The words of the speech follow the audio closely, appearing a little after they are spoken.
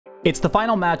It's the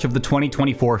final match of the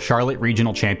 2024 Charlotte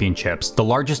Regional Championships, the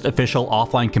largest official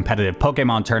offline competitive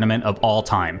Pokémon tournament of all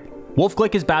time. Wolfe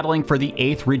Glick is battling for the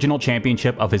 8th regional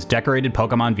championship of his decorated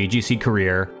Pokémon VGC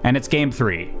career, and it's Game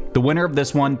 3. The winner of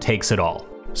this one takes it all.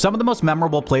 Some of the most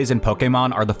memorable plays in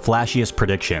Pokémon are the flashiest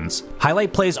predictions.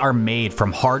 Highlight plays are made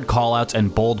from hard callouts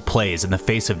and bold plays in the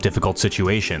face of difficult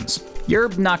situations. You're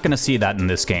not gonna see that in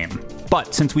this game.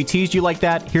 But since we teased you like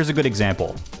that, here's a good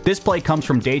example. This play comes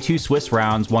from Day 2 Swiss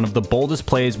rounds, one of the boldest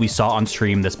plays we saw on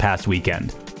stream this past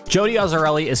weekend. Jody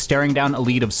Azzarelli is staring down a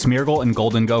lead of Smeargle and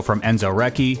Goldengo from Enzo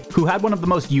Recchi, who had one of the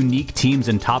most unique teams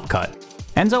in Top Cut.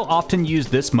 Enzo often used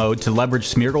this mode to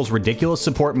leverage Smeargle's ridiculous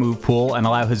support move pool and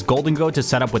allow his Goldengo to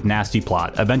set up with Nasty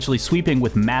Plot, eventually sweeping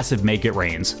with massive Make It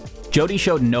Rains. Jody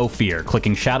showed no fear,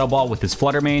 clicking Shadow Ball with his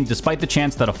Flutter Mane despite the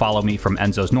chance that a Follow Me from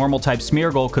Enzo's normal type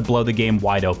Smeargle could blow the game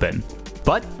wide open.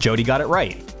 But Jody got it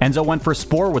right. Enzo went for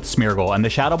Spore with Smeargle, and the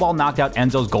Shadow Ball knocked out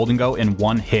Enzo's Goldengo in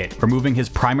one hit, removing his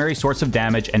primary source of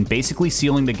damage and basically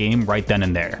sealing the game right then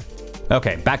and there.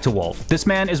 Okay, back to Wolfe. This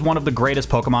man is one of the greatest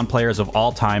Pokemon players of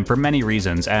all time for many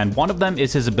reasons, and one of them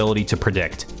is his ability to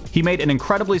predict. He made an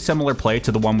incredibly similar play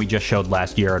to the one we just showed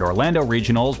last year at Orlando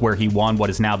Regionals, where he won what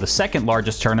is now the second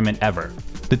largest tournament ever.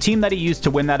 The team that he used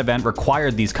to win that event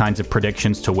required these kinds of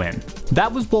predictions to win.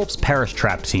 That was Wolfe's Perish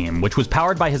Trap team, which was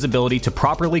powered by his ability to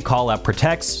properly call out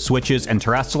protects, switches, and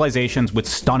terrestrializations with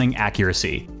stunning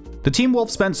accuracy. The team Wolfe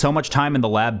spent so much time in the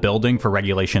lab building for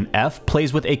Regulation F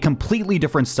plays with a completely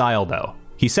different style though.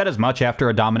 He said as much after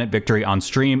a dominant victory on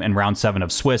stream in round 7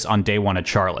 of Swiss on day 1 at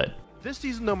Charlotte. This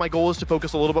season though, my goal is to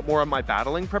focus a little bit more on my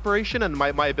battling preparation and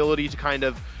my ability to kind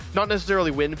of not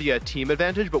necessarily win via team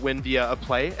advantage, but win via a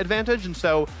play advantage. And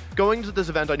so going into this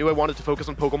event, I knew I wanted to focus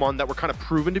on Pokemon that were kind of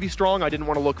proven to be strong. I didn't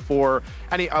want to look for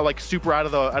any like super out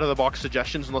of the box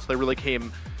suggestions unless they really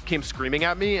came screaming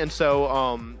at me. And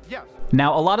so yeah.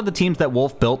 Now, a lot of the teams that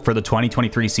Wolfe built for the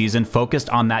 2023 season focused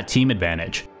on that team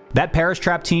advantage. That Perish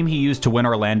Trap team he used to win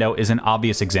Orlando is an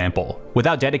obvious example.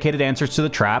 Without dedicated answers to the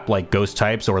trap, like Ghost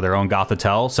types or their own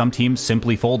Gothitelle, some teams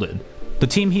simply folded. The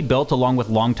team he built along with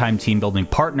longtime team-building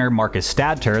partner Marcus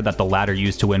Stadter that the latter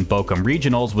used to win Bochum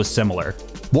Regionals was similar.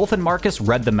 Wolfe and Marcus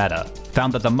read the meta,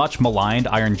 found that the much-maligned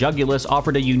Iron Jugulus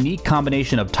offered a unique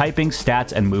combination of typing,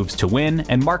 stats, and moves to win,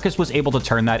 and Marcus was able to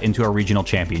turn that into a regional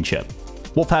championship.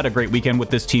 Wolfe had a great weekend with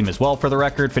this team as well, for the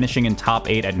record, finishing in top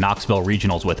 8 at Knoxville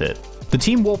Regionals with it. The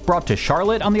team Wolfe brought to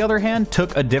Charlotte, on the other hand,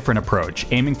 took a different approach,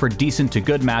 aiming for decent to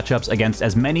good matchups against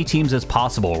as many teams as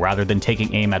possible rather than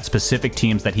taking aim at specific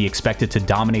teams that he expected to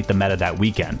dominate the meta that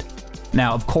weekend.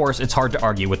 Now, of course, it's hard to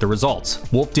argue with the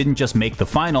results. Wolfe didn't just make the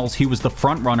finals, he was the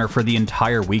frontrunner for the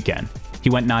entire weekend. He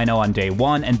went 9-0 on day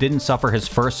 1 and didn't suffer his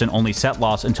first and only set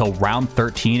loss until round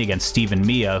 13 against Stephen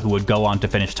Mia, who would go on to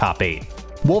finish top 8.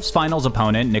 Wolfe's finals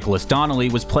opponent, Nicholas Donnelly,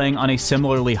 was playing on a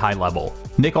similarly high level.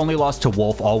 Nick only lost to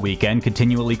Wolfe all weekend,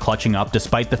 continually clutching up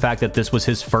despite the fact that this was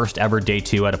his first ever day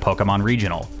 2 at a Pokemon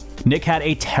Regional. Nick had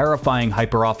a terrifying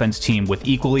hyper-offense team with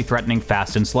equally threatening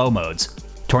fast and slow modes.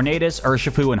 Tornadus,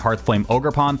 Urshifu, and Hearthflame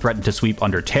Ogerpon threatened to sweep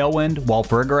under Tailwind, while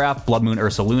Farigiraf, Blood Moon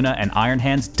Ursaluna, and Iron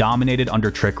Hands dominated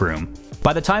under Trick Room.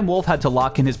 By the time Wolfe had to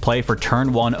lock in his play for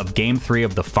turn 1 of Game 3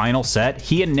 of the final set,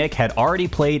 he and Nick had already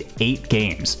played 8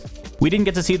 games. We didn't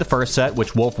get to see the first set,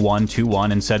 which Wolfe won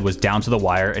 2-1 and said was down to the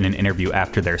wire in an interview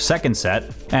after their second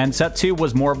set, and set 2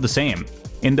 was more of the same.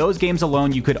 In those games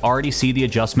alone, you could already see the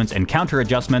adjustments and counter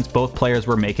adjustments both players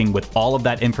were making with all of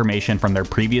that information from their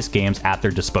previous games at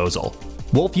their disposal.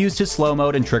 Wolfe used his slow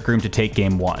mode and Trick Room to take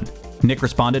game 1. Nick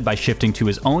responded by shifting to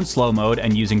his own slow mode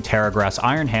and using Terragrass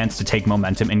Iron Hands to take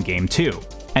momentum in game 2.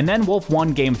 And then Wolfe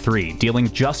won game 3, dealing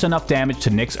just enough damage to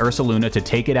Nick's Ursaluna to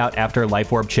take it out after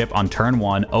Life Orb chip on turn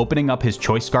 1, opening up his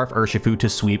Choice Scarf Urshifu to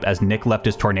sweep as Nick left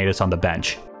his Tornadus on the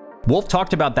bench. Wolfe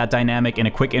talked about that dynamic in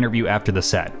a quick interview after the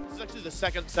set. This is actually the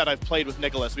second set I've played with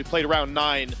Nicholas. We played round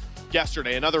 9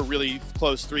 yesterday, another really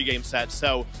close 3-game set.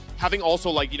 So having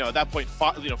also at that point,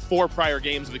 4 prior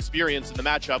games of experience in the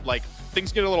matchup,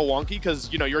 things get a little wonky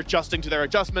because, you're adjusting to their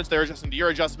adjustments, they're adjusting to your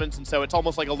adjustments, and so it's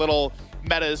almost like a little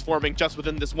meta is forming just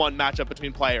within this one matchup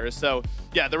between players. So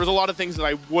yeah, there was a lot of things that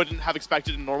I wouldn't have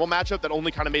expected in a normal matchup that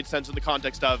only kind of made sense in the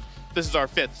context of this is our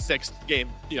 5th, 6th game,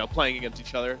 playing against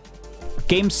each other.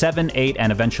 Game 7, 8,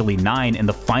 and eventually 9 in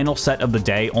the final set of the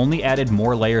day only added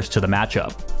more layers to the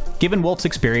matchup. Given Wolfe's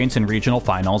experience in regional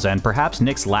finals and perhaps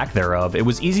Nick's lack thereof, it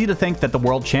was easy to think that the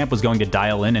world champ was going to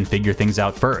dial in and figure things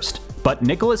out first. But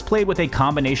Nicholas played with a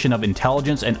combination of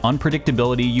intelligence and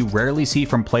unpredictability you rarely see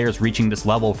from players reaching this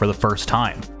level for the first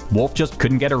time. Wolfe just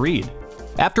couldn't get a read.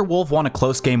 After Wolfe won a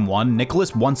close game 1,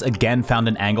 Nicholas once again found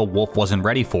an angle Wolfe wasn't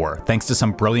ready for, thanks to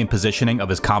some brilliant positioning of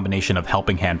his combination of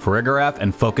Helping Hand Farigiraf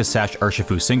and Focus Sash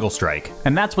Urshifu single strike.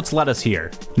 And that's what's led us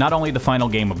here. Not only the final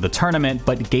game of the tournament,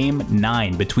 but game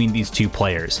 9 between these two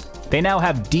players. They now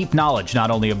have deep knowledge not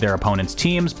only of their opponent's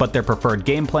teams, but their preferred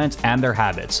game plans and their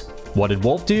habits. What did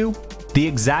Wolfe do? The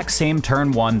exact same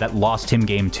turn 1 that lost him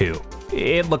game 2.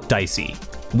 It looked dicey.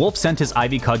 Wolfe sent his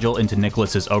Ivy Cudgel into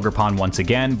Nicholas's Ogerpon once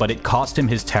again, but it cost him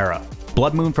his Terra.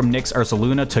 Blood Moon from Nick's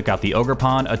Ursaluna took out the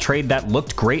Ogerpon, a trade that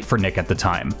looked great for Nick at the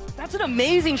time. That's an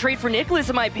amazing trade for Nicholas,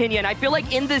 in my opinion. I feel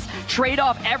like in this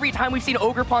trade-off, every time we've seen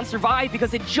Ogerpon survive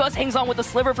because it just hangs on with the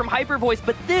sliver from Hyper Voice,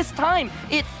 but this time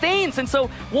it feints, and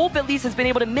so Wolfe at least has been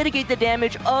able to mitigate the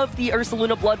damage of the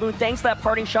Ursaluna Blood Moon thanks to that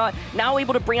parting shot, now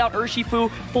able to bring out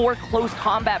Urshifu for close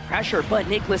combat pressure, but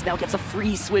Nicholas now gets a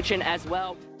free switch in as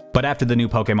well. But after the new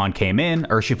Pokemon came in,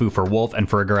 Urshifu for Wolfe and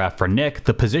Farigiraf for Nick,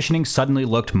 the positioning suddenly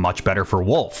looked much better for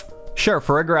Wolfe. Sure,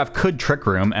 Farigiraf could Trick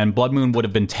Room, and Blood Moon would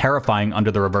have been terrifying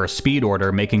under the reverse speed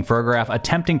order, making Farigiraf a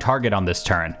tempting target on this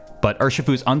turn. But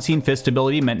Urshifu's Unseen Fist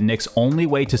ability meant Nick's only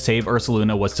way to save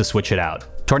Ursaluna was to switch it out.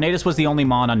 Tornadus was the only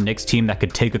Mon on Nick's team that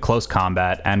could take a close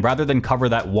combat, and rather than cover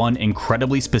that one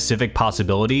incredibly specific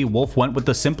possibility, Wolfe went with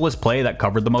the simplest play that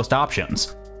covered the most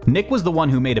options. Nick was the one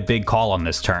who made a big call on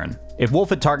this turn. If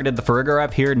Wolfe had targeted the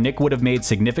Farigiraf here, Nick would have made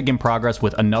significant progress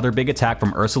with another big attack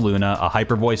from Ursaluna, a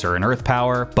Hyper Voice or an Earth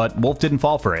Power, but Wolfe didn't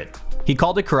fall for it. He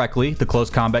called it correctly, the close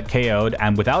combat KO'd,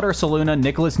 and without Ursaluna,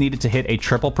 Nicholas needed to hit a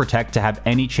triple protect to have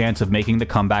any chance of making the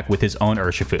comeback with his own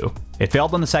Urshifu. It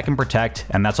failed on the second protect,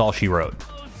 and that's all she wrote.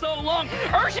 So long.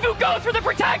 Urshifu goes for the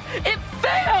protect. It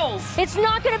fails. It's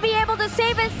not going to be able to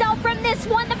save itself from this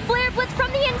one. The Flare Blitz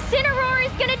from the Incineroar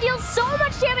is going to deal so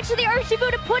much damage to the Urshifu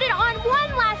to put it on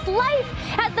one last life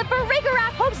as the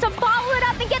Farigiraf hopes to follow it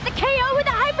up and get the KO with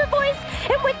a Hyper Voice.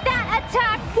 And with that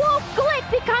attack, Wolfe Glick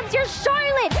becomes your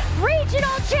Charlotte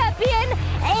Regional Champion,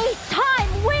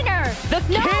 8-time winner. The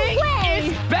king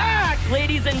is back,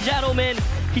 ladies and gentlemen.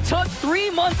 He took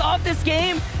 3 months off this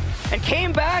game and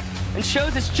came back and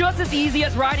shows it's just as easy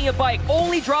as riding a bike,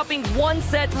 only dropping 1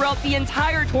 set throughout the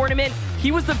entire tournament.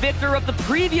 He was the victor of the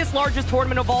previous largest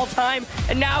tournament of all time,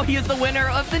 and now he is the winner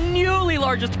of the newly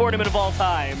largest tournament of all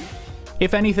time.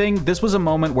 If anything, this was a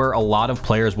moment where a lot of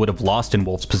players would have lost in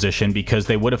Wolfe's position because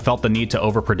they would have felt the need to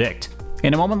overpredict.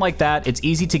 In a moment like that, it's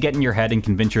easy to get in your head and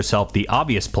convince yourself the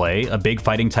obvious play, a big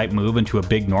fighting type move into a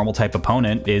big normal type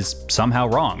opponent, is somehow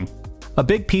wrong. A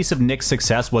big piece of Nick's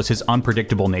success was his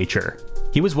unpredictable nature.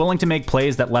 He was willing to make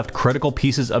plays that left critical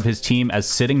pieces of his team as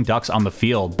sitting ducks on the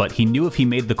field, but he knew if he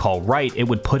made the call right, it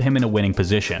would put him in a winning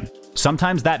position.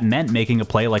 Sometimes that meant making a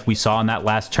play like we saw in that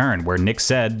last turn, where Nick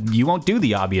said, "You won't do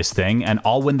the obvious thing, and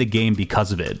I'll win the game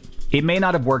because of it." It may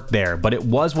not have worked there, but it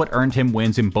was what earned him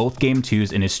wins in both Game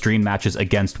 2s in his stream matches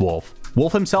against Wolfe.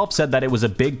 Wolfe himself said that it was a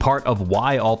big part of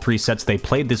why all 3 sets they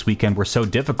played this weekend were so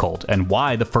difficult, and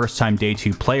why the first-time Day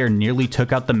 2 player nearly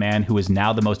took out the man who is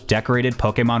now the most decorated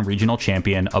Pokemon regional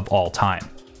champion of all time.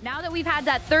 Now that we've had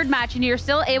that third match and you're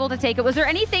still able to take it, was there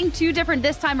anything too different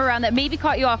this time around that maybe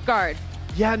caught you off guard?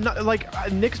 Yeah,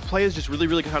 Nick's play is just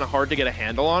really kind of hard to get a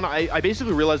handle on. I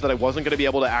basically realized that I wasn't going to be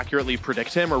able to accurately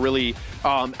predict him or really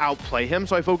outplay him,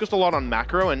 so I focused a lot on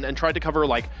macro and tried to cover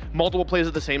like multiple plays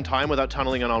at the same time without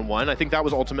tunneling in on one. I think that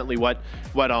was ultimately what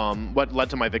led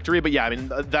to my victory. But yeah, I mean,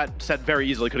 that set very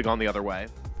easily could have gone the other way.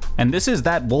 And this is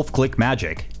that Wolfe Glick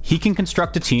magic. He can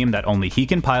construct a team that only he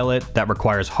can pilot, that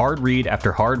requires hard read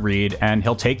after hard read, and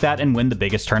he'll take that and win the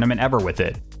biggest tournament ever with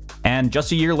it. And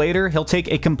just a year later, he'll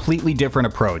take a completely different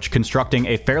approach, constructing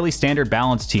a fairly standard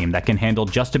balance team that can handle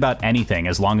just about anything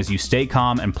as long as you stay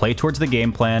calm and play towards the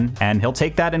game plan, and he'll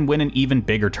take that and win an even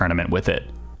bigger tournament with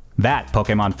it. That,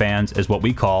 Pokemon fans, is what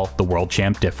we call the World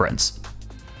Champ difference.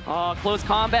 Close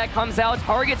combat comes out,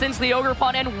 targets into the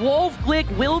Ogerpon, and Wolfe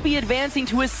Glick will be advancing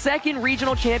to his second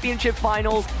regional championship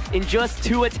finals in just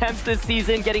 2 attempts this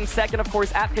season, getting second, of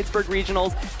course, at Pittsburgh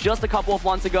Regionals just a couple of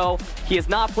months ago. He has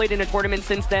not played in a tournament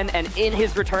since then, and in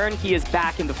his return, he is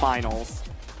back in the finals.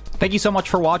 Thank you so much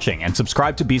for watching, and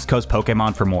subscribe to Beastcoast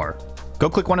Pokemon for more. Go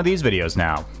click one of these videos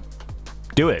now.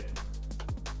 Do it.